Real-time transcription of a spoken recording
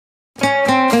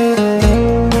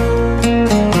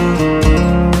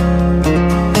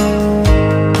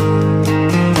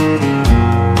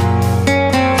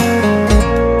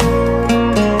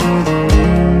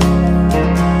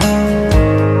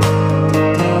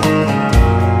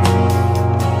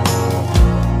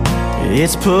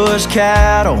It's pushed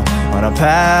cattle on a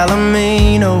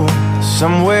palomino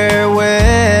somewhere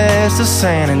west of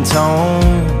San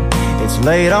Antonio. It's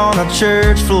laid on a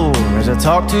church floor as I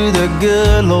talk to the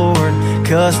good Lord.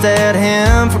 Cussed at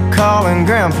him for calling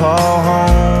Grandpa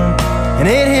home. And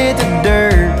it hit the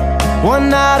dirt one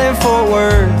night in Fort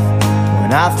Worth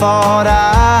when I thought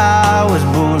I was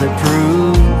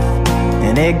bulletproof.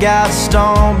 And it got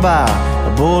stomped by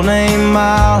a bull named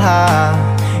Mile High.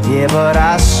 Yeah, but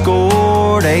I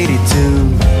scored 82.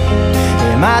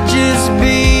 It might just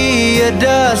be a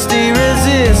dusty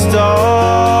resistor.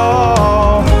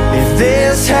 If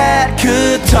this hat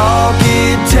could talk,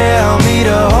 it'd tell me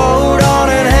to hold on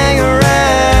and hang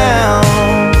around.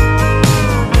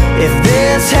 If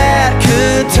this hat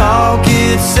could talk,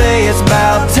 it'd say it's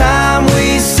about time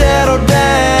we settle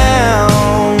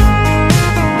down.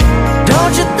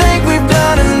 Don't you think we've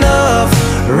done enough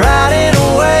riding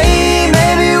away?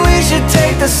 Maybe we should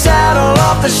take the saddle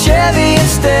off the Chevy and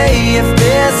stay. If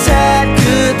this hat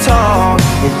could talk,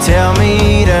 it'd tell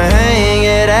me to hang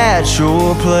it at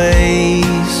your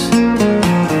place.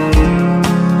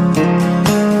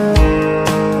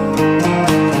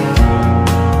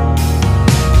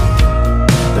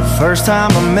 The first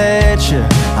time I met you,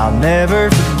 I'll never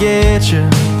forget you.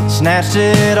 Snatched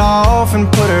it off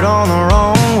and put it on the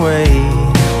wrong way.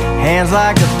 Hands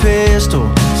like a pistol,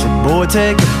 said boy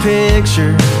take a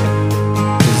picture,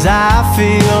 'cause I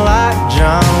feel like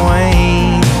John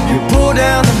Wayne. You pulled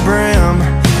down the brim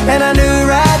and I knew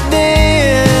right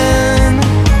then,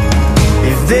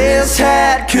 if this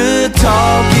hat could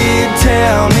talk, it'd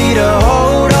tell me to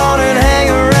hold on and hang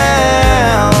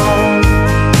around.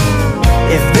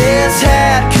 If this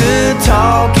hat could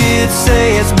talk, it'd say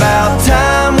it's about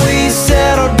time we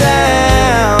settle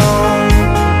down.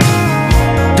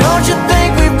 Don't you think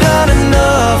we've done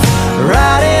enough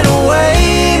riding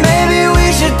away? Maybe we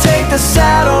should take the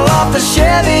saddle off the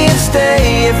Chevy and stay.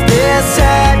 If this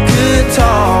hat could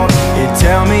talk, it'd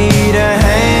tell me to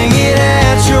hang it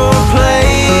at your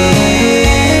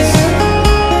place.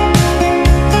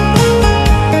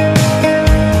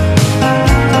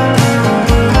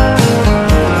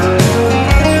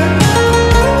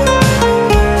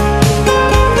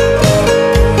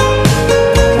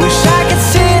 Wish I could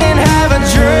sit and have a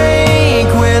drink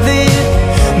with it.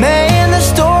 Man, the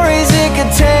stories it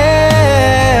could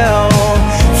tell,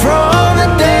 from the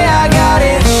day I got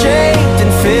it shaped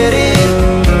and fitted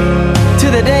to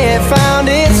the day it found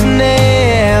its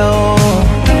nail.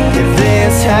 If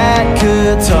this hat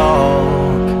could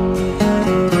talk,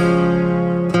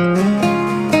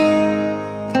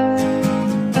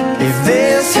 if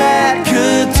this hat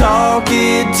could talk,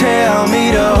 it'd tell me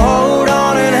to hold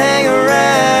on and hang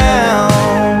around.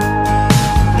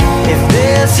 If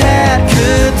this hat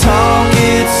could talk,